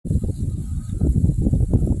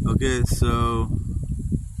Okay, so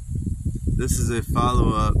this is a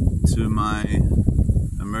follow-up to my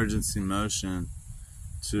emergency motion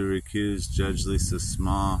to recuse Judge Lisa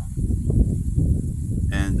Small,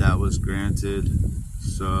 and that was granted.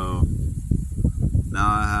 So now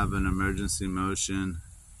I have an emergency motion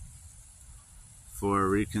for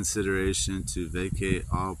reconsideration to vacate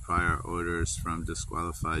all prior orders from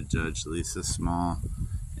disqualified Judge Lisa Small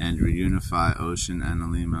and reunify Ocean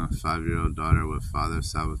Annalima, 5-year-old daughter, with Father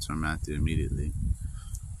Salvatore Matthew immediately.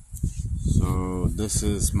 So this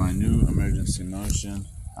is my new emergency motion.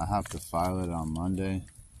 I have to file it on Monday.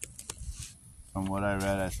 From what I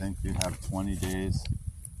read, I think you have 20 days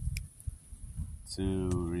to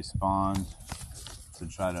respond to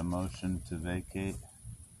try to motion to vacate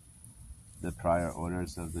the prior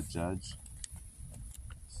orders of the judge.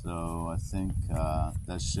 So I think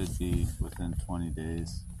that should be within 20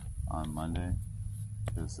 days on Monday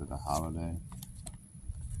because of the holiday,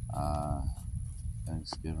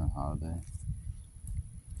 Thanksgiving holiday.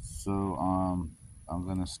 So I'm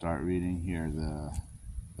going to start reading here the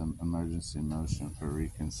emergency motion for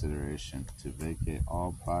reconsideration to vacate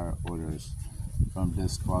all prior orders from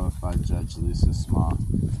disqualified Judge Lisa Small.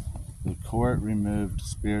 The court removed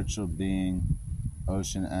spiritual being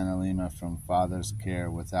Ocean Annalima from father's care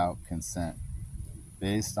without consent.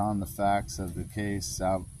 Based on the facts of the case,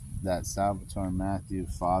 that Salvatore Matthew,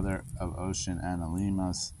 father of Ocean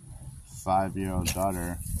Annalima's 5-year-old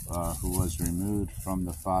daughter, who was removed from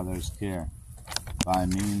the father's care by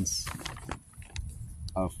means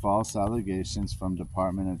of false allegations from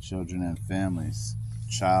Department of Children and Families,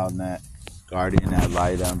 ChildNet, Guardian Ad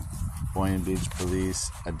Litem, Boynton Beach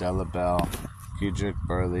Police, Adela Bell, Kedrick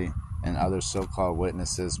Burley, and other so-called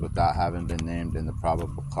witnesses without having been named in the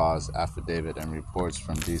probable cause affidavit and reports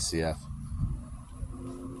from DCF.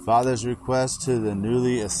 Father's request to the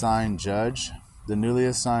newly assigned judge. The newly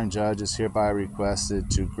assigned judge is hereby requested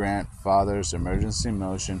to grant Father's emergency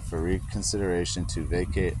motion for reconsideration to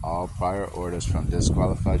vacate all prior orders from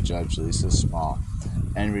disqualified Judge Lisa Small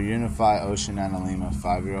and reunify Ocean Annalima,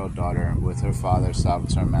 5-year-old daughter, with her father,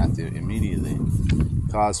 Salvatore Matthew, immediately.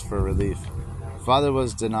 Cause for relief. Father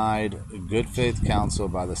was denied good faith counsel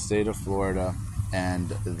by the state of Florida and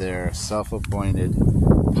their self-appointed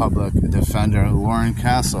public defender, Lauren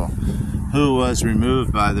Castle, who was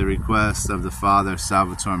removed by the request of the father,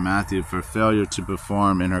 Salvatore Matthew, for failure to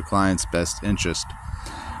perform in her client's best interest.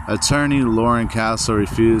 Attorney Lauren Castle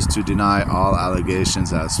refused to deny all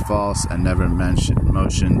allegations as false and never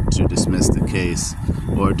motioned to dismiss the case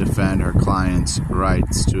or defend her client's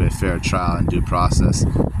rights to a fair trial and due process,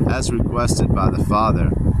 as requested by the father.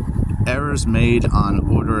 Errors made on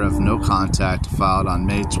order of no contact filed on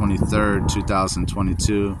May 23,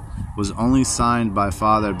 2022, was only signed by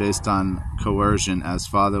father based on coercion, as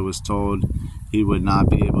father was told he would not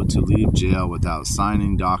be able to leave jail without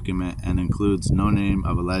signing document, and includes no name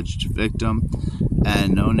of alleged victim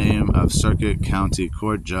and no name of circuit county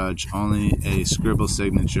court judge, only a scribble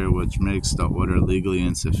signature, which makes the order legally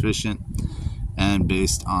insufficient and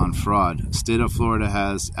based on fraud. State of Florida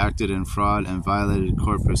has acted in fraud and violated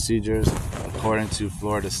court procedures according to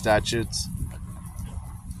Florida statutes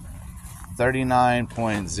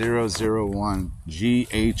 39.001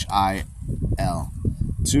 GHIL.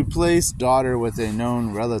 To place daughter with a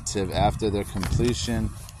known relative after their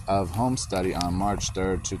completion of home study on March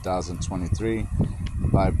 3, 2023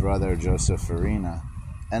 by brother Joseph Farina,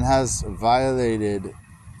 and has violated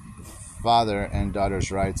father and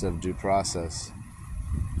daughter's rights of due process.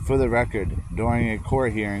 For the record, during a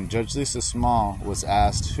court hearing, Judge Lisa Small was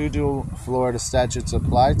asked, "Who do Florida statutes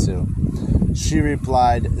apply to?" She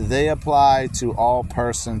replied, "They apply to all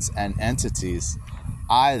persons and entities."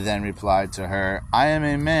 I then replied to her, "I am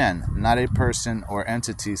a man, not a person or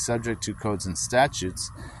entity subject to codes and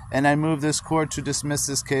statutes, and I move this court to dismiss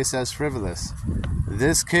this case as frivolous."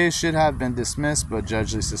 This case should have been dismissed, but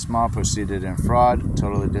Judge Lisa Small proceeded in fraud,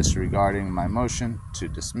 totally disregarding my motion to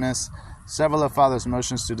dismiss. Several of father's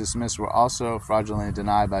motions to dismiss were also fraudulently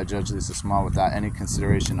denied by Judge Lisa Small without any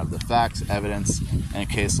consideration of the facts, evidence, and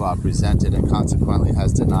case law presented, and consequently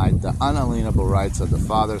has denied the unalienable rights of the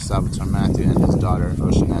father, Salvatore Matthew, and his daughter,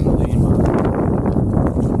 Ocean Annalima.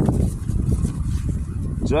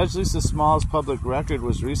 Judge Lisa Small's public record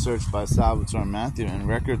was researched by Salvatore Matthew, and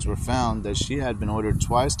records were found that she had been ordered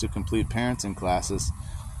twice to complete parenting classes.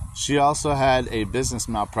 She also had a business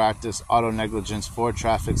malpractice, auto negligence, 4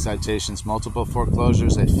 traffic citations, multiple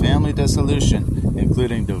foreclosures, a family dissolution,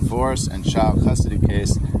 including divorce and child custody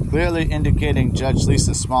case, clearly indicating Judge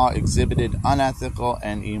Lisa Small exhibited unethical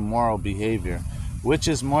and immoral behavior, which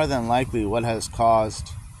is more than likely what has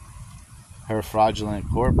caused her fraudulent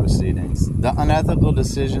court proceedings, the unethical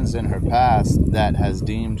decisions in her past that has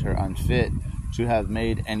deemed her unfit to have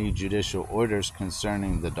made any judicial orders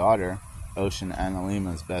concerning the daughter, Ocean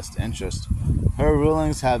Annalima's best interest. Her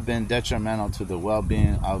rulings have been detrimental to the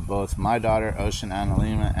well-being of both my daughter, Ocean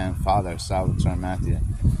Annalima, and father, Salvatore Matthew.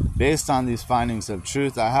 Based on these findings of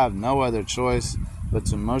truth, I have no other choice but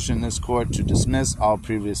to motion this court to dismiss all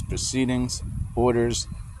previous proceedings, orders,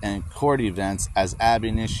 and court events as ab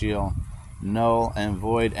initio, null and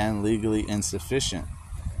void, and legally insufficient.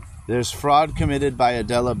 There's fraud committed by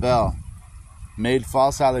Adela Bell, made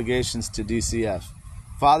false allegations to DCF.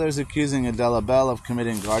 Fathers accusing Adela Bell of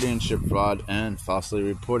committing guardianship fraud and falsely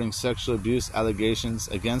reporting sexual abuse allegations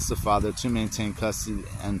against the father to maintain custody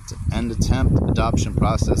and attempt adoption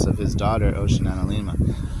process of his daughter, Ocean Annalima.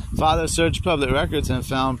 Father searched public records and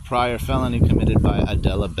found prior felony committed by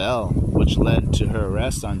Adela Bell, which led to her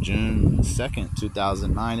arrest on June 2nd,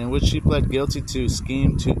 2009, in which she pled guilty to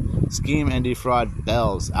scheme and defraud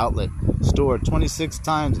Bell's outlet store 26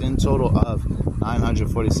 times in total of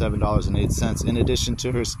 $947.08. In addition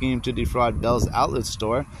to her scheme to defraud Bell's outlet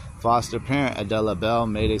store, foster parent Adela Bell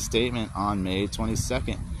made a statement on May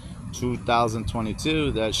 22nd,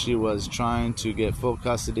 2022 that she was trying to get full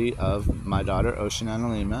custody of my daughter, Ocean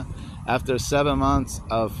Annalima. After 7 months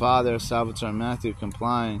of Father Salvatore Matthew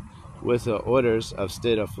complying with the orders of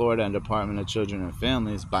State of Florida and Department of Children and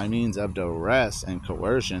Families by means of duress and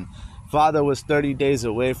coercion, Father was 30 days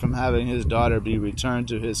away from having his daughter be returned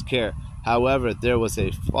to his care. However, there was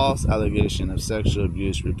a false allegation of sexual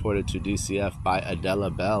abuse reported to DCF by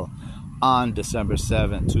Adela Bell on December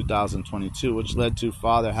 7, 2022, which led to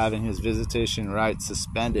Father having his visitation rights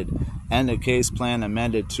suspended and the case plan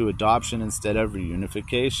amended to adoption instead of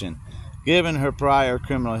reunification. Given her prior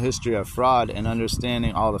criminal history of fraud and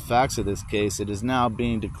understanding all the facts of this case, it is now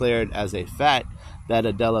being declared as a fact that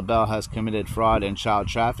Adela Bell has committed fraud and child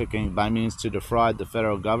trafficking by means to defraud the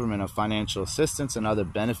federal government of financial assistance and other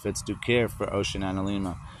benefits to care for Ocean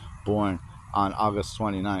Annalima, born on August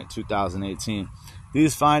 29, 2018.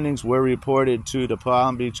 These findings were reported to the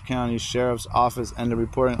Palm Beach County Sheriff's Office and the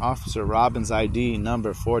reporting officer Robbins ID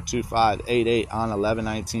number 42588 on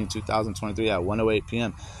 11/19/2023 at 1:08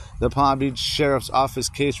 p.m. The Palm Beach Sheriff's Office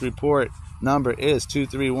case report number is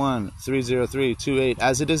 231-30328,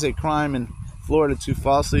 as it is a crime in Florida to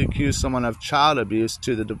falsely accuse someone of child abuse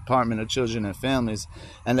to the Department of Children and Families,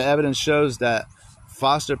 and the evidence shows that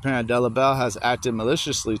foster parent Adela Bell has acted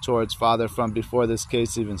maliciously towards Father from before this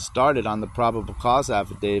case even started. On the probable cause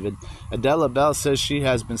affidavit, Adela Bell says she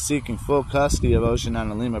has been seeking full custody of Ocean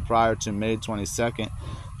Annalima prior to May 22nd,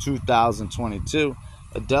 2022.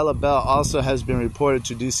 Adela Bell also has been reported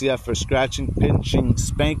to DCF for scratching, pinching,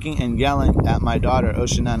 spanking, and yelling at my daughter,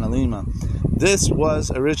 Ocean Annalima. This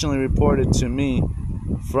was originally reported to me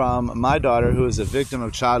from my daughter, who is a victim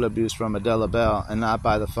of child abuse from Adela Bell, and not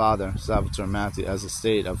by the father, Salvatore Matthew, as the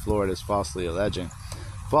state of Florida is falsely alleging.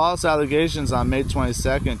 False allegations on May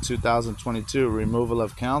 22, 2022, removal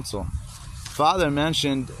of counsel. Father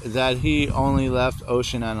mentioned that he only left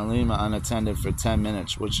Ocean Annalima unattended for 10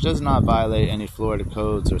 minutes, which does not violate any Florida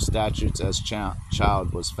codes or statutes, as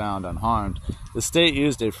child was found unharmed. The state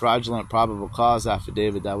used a fraudulent probable cause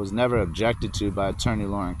affidavit that was never objected to by attorney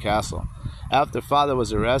Lauren Castle. After Father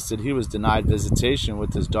was arrested, he was denied visitation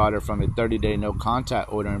with his daughter from a 30-day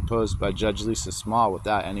no-contact order imposed by Judge Lisa Small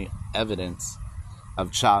without any evidence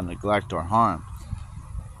of child neglect or harm.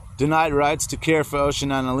 Denied rights to care for Ocean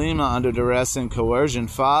Annalima under duress and coercion.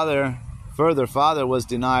 Father was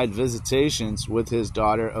denied visitations with his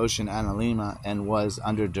daughter, Ocean Annalima, and was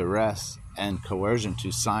under duress and coercion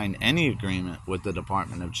to sign any agreement with the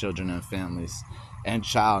Department of Children and Families and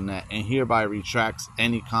ChildNet, and hereby retracts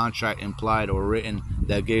any contract implied or written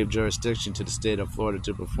that gave jurisdiction to the state of Florida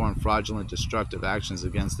to perform fraudulent destructive actions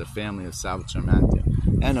against the family of Salvatore Matthew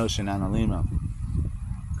and Ocean Annalima.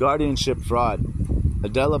 Guardianship fraud.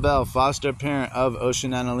 Adela Bell, foster parent of Ocean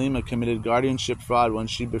Annalima, committed guardianship fraud when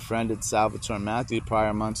she befriended Salvatore Matthew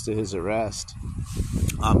prior months to his arrest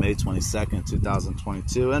on May 22,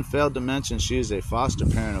 2022, and failed to mention she is a foster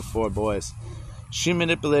parent of 4 boys. She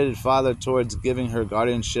manipulated Father towards giving her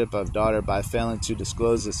guardianship of daughter by failing to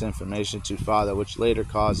disclose this information to Father, which later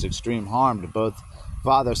caused extreme harm to both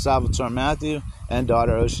Father Salvatore Matthew and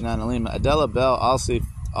daughter Ocean Annalima. Adela Bell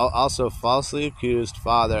also falsely accused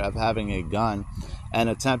Father of having a gun and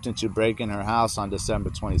attempting to break in her house on December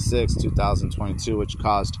 26, 2022, which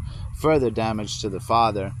caused further damage to the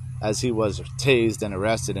father, as he was tased and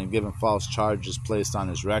arrested and given false charges placed on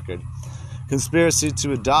his record. Conspiracy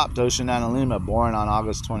to adopt Ocean Annalima, born on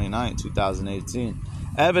August 29, 2018.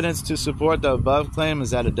 Evidence to support the above claim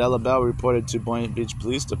is that Adela Bell reported to Boynton Beach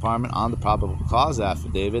Police Department on the probable cause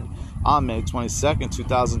affidavit on May 22,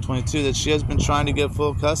 2022 that she has been trying to get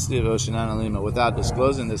full custody of Ocean Analima without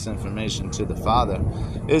disclosing this information to the father.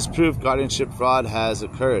 It is proof guardianship fraud has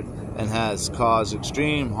occurred and has caused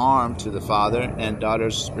extreme harm to the father and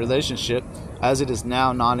daughter's relationship, as it is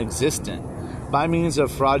now non-existent, by means of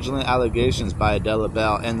fraudulent allegations by Adela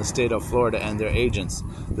Bell and the state of Florida and their agents.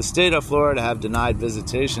 The state of Florida have denied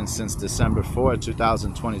visitation since December 4,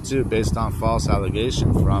 2022, based on false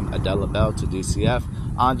allegation from Adela Bell to DCF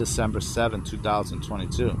on December 7,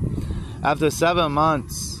 2022. After 7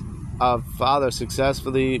 months of father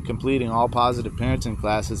successfully completing all positive parenting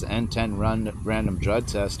classes and 10 random drug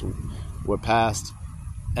tests were passed,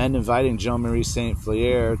 and inviting Jo Marie St.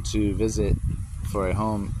 Flair to visit for a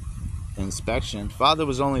home inspection, father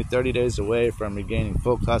was only 30 days away from regaining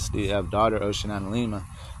full custody of daughter Ocean Analima,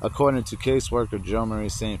 according to caseworker Jo Marie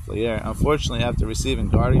St. Flair. Unfortunately, after receiving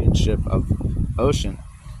guardianship of Ocean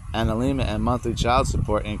Analima and monthly child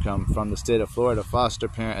support income from the state of Florida, foster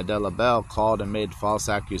parent Adela Bell called and made false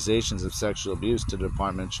accusations of sexual abuse to the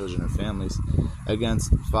Department of Children and Families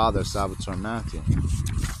against father Salvatore Matthew.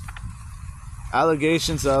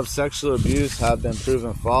 Allegations of sexual abuse have been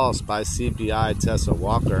proven false by CPI Tessa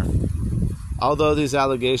Walker. Although these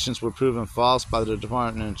allegations were proven false by the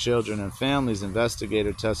Department of Children and Families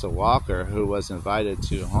investigator Tessa Walker, who was invited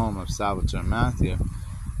to the home of Salvatore Matthew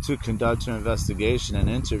to conduct her investigation and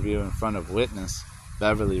interview in front of witness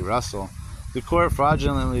Beverly Russell, the court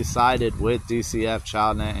fraudulently sided with DCF,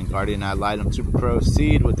 ChildNet, and Guardian Ad Litem to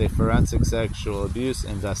proceed with a forensic sexual abuse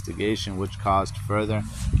investigation, which caused further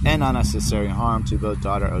and unnecessary harm to both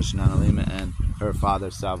daughter Ocean Analima and her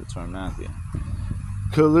father Salvatore Matthew.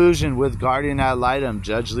 Collusion with Guardian Ad Litem.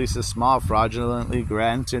 Judge Lisa Small fraudulently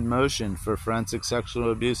granted motion for forensic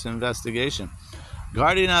sexual abuse investigation.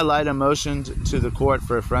 Guardian Ad Litem motioned to the court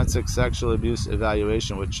for a forensic sexual abuse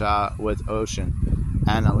evaluation with Ocean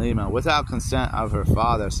Analima without consent of her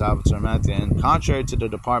father, Salvatore Matthew, and contrary to the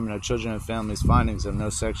Department of Children and Families' findings of no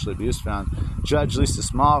sexual abuse found, Judge Lisa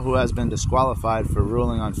Small, who has been disqualified for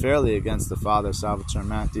ruling unfairly against the father, Salvatore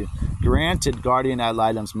Matthew, granted Guardian Ad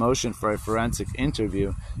Litem's motion for a forensic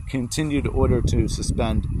interview, continued order to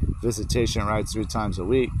suspend visitation rights 3 times a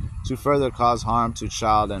week to further cause harm to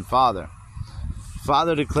child and father.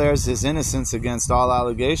 Father declares his innocence against all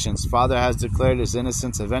allegations. Father has declared his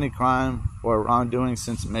innocence of any crime or wrongdoing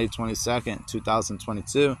since May 22,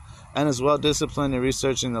 2022, and is well disciplined in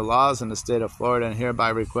researching the laws in the state of Florida, and hereby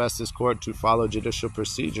requests this court to follow judicial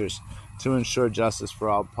procedures to ensure justice for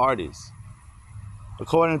all parties.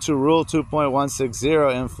 According to Rule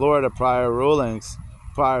 2.160 in Florida,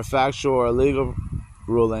 prior factual or legal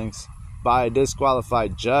rulings by a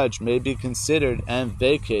disqualified judge may be considered and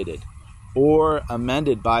vacated or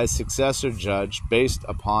amended by a successor judge based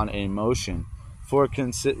upon a motion for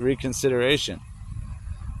reconsideration,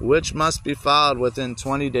 which must be filed within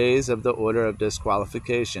 20 days of the order of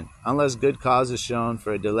disqualification, unless good cause is shown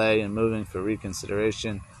for a delay in moving for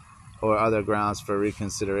reconsideration or other grounds for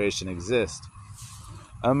reconsideration exist.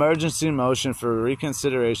 Emergency motion for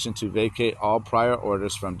reconsideration to vacate all prior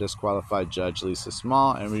orders from disqualified Judge Lisa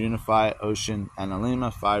Small and reunify Ocean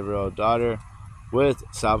Analima, 5-year-old daughter, with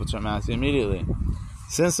Salvatore Matthew immediately.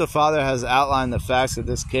 Since the father has outlined the facts of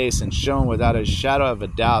this case and shown without a shadow of a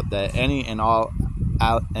doubt that any all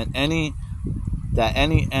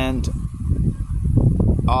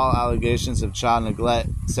allegations of child neglect,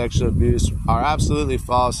 sexual abuse are absolutely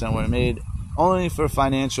false and were made only for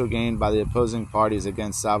financial gain by the opposing parties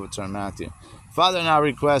against Salvatore Matthew, Father now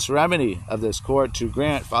requests remedy of this court to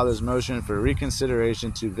grant Father's motion for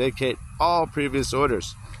reconsideration to vacate all previous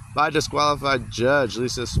orders by disqualified Judge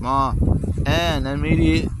Lisa Small and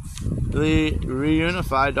immediately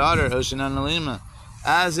reunify daughter Ocean Analima,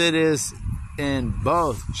 as it is in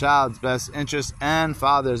both child's best interest and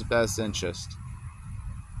father's best interest.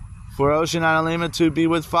 For Ocean Analima to be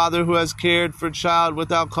with father who has cared for child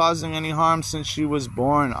without causing any harm since she was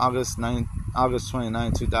born August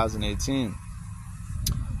 29, 2018.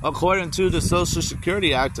 According to the Social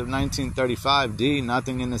Security Act of 1935, D,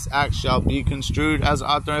 nothing in this act shall be construed as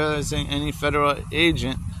authorizing any federal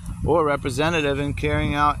agent or representative in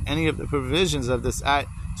carrying out any of the provisions of this act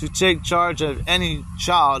to take charge of any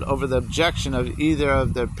child over the objection of either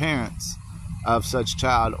of the parents of such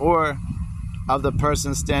child or of the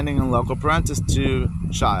person standing in local parentis to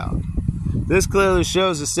child. This clearly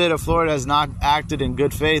shows the state of Florida has not acted in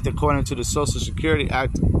good faith according to the Social Security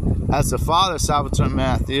Act, as the father, Salvatore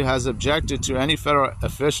Matthew, has objected to any federal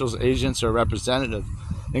officials, agents, or representative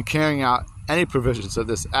in carrying out any provisions of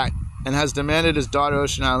this act and has demanded his daughter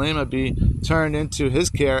Oceana Lima be turned into his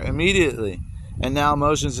care immediately, and now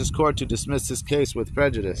motions his court to dismiss his case with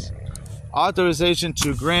prejudice. Authorization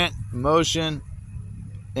to grant motion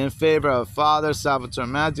in favor of Father Salvatore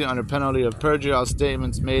Matthew under penalty of perjury. All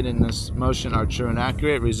statements made in this motion are true and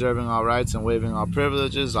accurate, reserving all rights and waiving all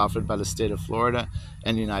privileges offered by the state of Florida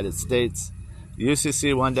and the United States.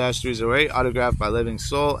 UCC 1-308, autographed by Living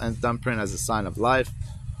Soul and thumbprint as a sign of life.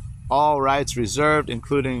 All rights reserved,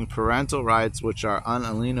 including parental rights, which are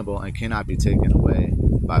unalienable and cannot be taken away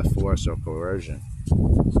by force or coercion.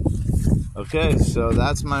 Okay, so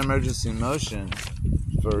that's my emergency motion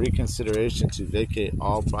for reconsideration to vacate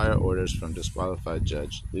all prior orders from disqualified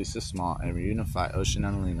Judge Lisa Small and reunify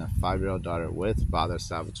Oceana Lima, 5-year-old daughter, with Father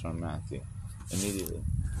Salvatore Matthew immediately.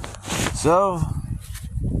 So,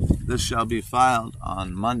 this shall be filed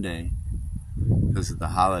on Monday because of the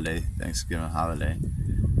holiday, Thanksgiving holiday.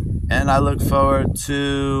 And I look forward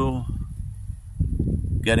to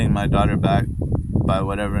getting my daughter back by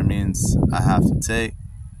whatever means I have to take.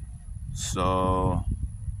 So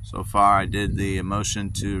far I did the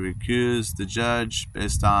motion to recuse the judge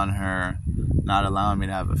based on her not allowing me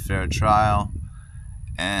to have a fair trial,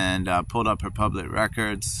 and pulled up her public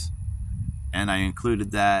records, and I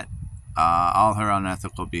included that all her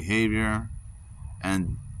unethical behavior,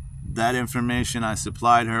 and that information I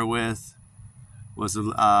supplied her with was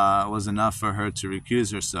enough for her to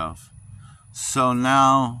recuse herself. So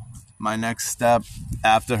now my next step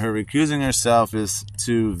after her recusing herself is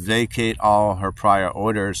to vacate all her prior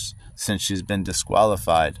orders since she's been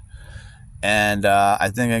disqualified. And I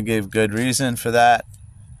think I gave good reason for that.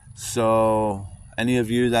 So any of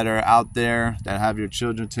you that are out there that have your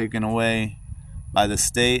children taken away by the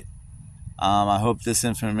state, I hope this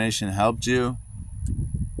information helped you.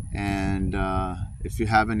 And if you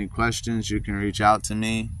have any questions, you can reach out to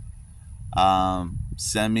me.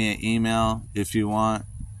 Send me an email if you want.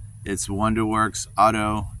 It's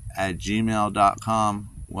wonderworksauto@gmail.com,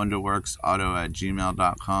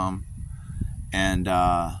 wonderworksauto@gmail.com. And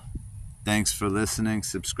thanks for listening.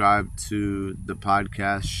 Subscribe to the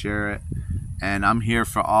podcast, share it. And I'm here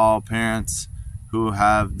for all parents who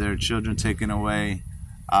have their children taken away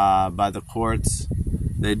by the courts.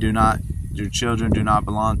 Your children do not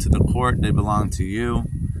belong to the court, they belong to you.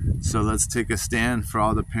 So let's take a stand for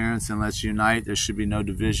all the parents and let's unite. There should be no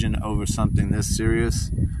division over something this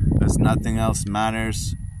serious, because nothing else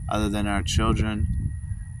matters other than our children.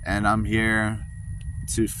 And I'm here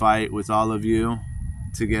to fight with all of you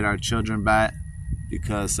to get our children back,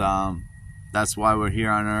 because that's why we're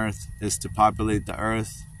here on earth, is to populate the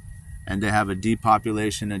earth, and they have a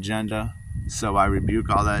depopulation agenda. So I rebuke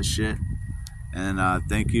all that shit. And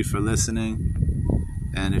thank you for listening.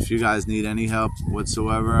 And if you guys need any help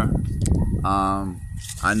whatsoever,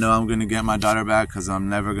 I know I'm going to get my daughter back, because I'm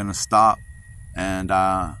never going to stop. And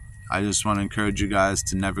I just want to encourage you guys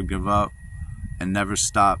to never give up and never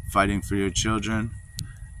stop fighting for your children.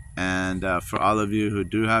 And for all of you who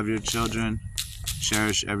do have your children,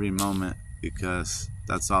 cherish every moment, because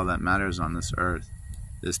that's all that matters on this earth,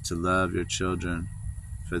 is to love your children,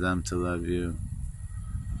 for them to love you.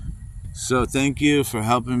 So thank you for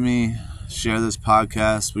helping me share this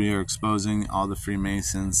podcast. We are exposing all the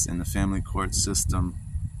Freemasons in the family court system,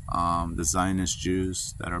 the Zionist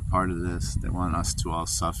Jews that are part of this. They want us to all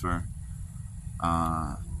suffer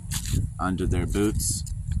under their boots,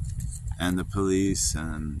 and the police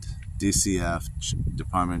and DCF,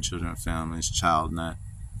 Department of Children and Families, ChildNet,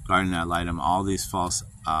 Guardian Ad Litem, all these false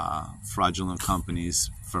fraudulent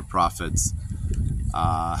companies for profits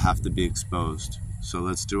have to be exposed. So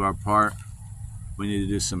let's do our part. We need to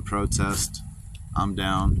do some protest. I'm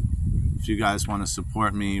down. If you guys want to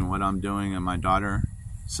support me and what I'm doing and my daughter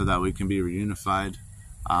so that we can be reunified,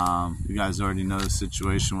 you guys already know the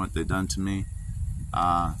situation, what they've done to me.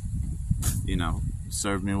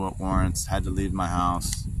 Served me with warrants, had to leave my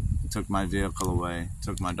house, took my vehicle away,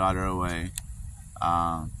 took my daughter away,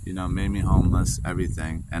 made me homeless,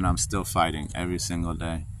 everything. And I'm still fighting every single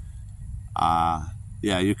day.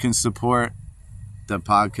 You can support the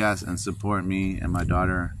podcast and support me and my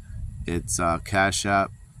daughter. It's Cash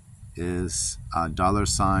App is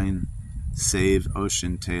 $Save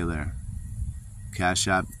Ocean Taylor. Cash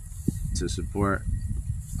App to support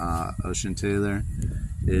Ocean Taylor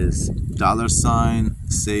is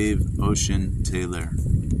 $Save Ocean Taylor,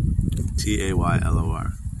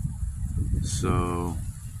 TAYLOR. So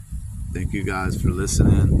thank you guys for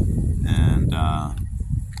listening, and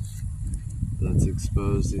let's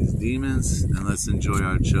expose these demons, and let's enjoy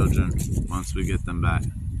our children once we get them back.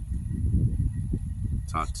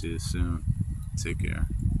 Talk to you soon. Take care.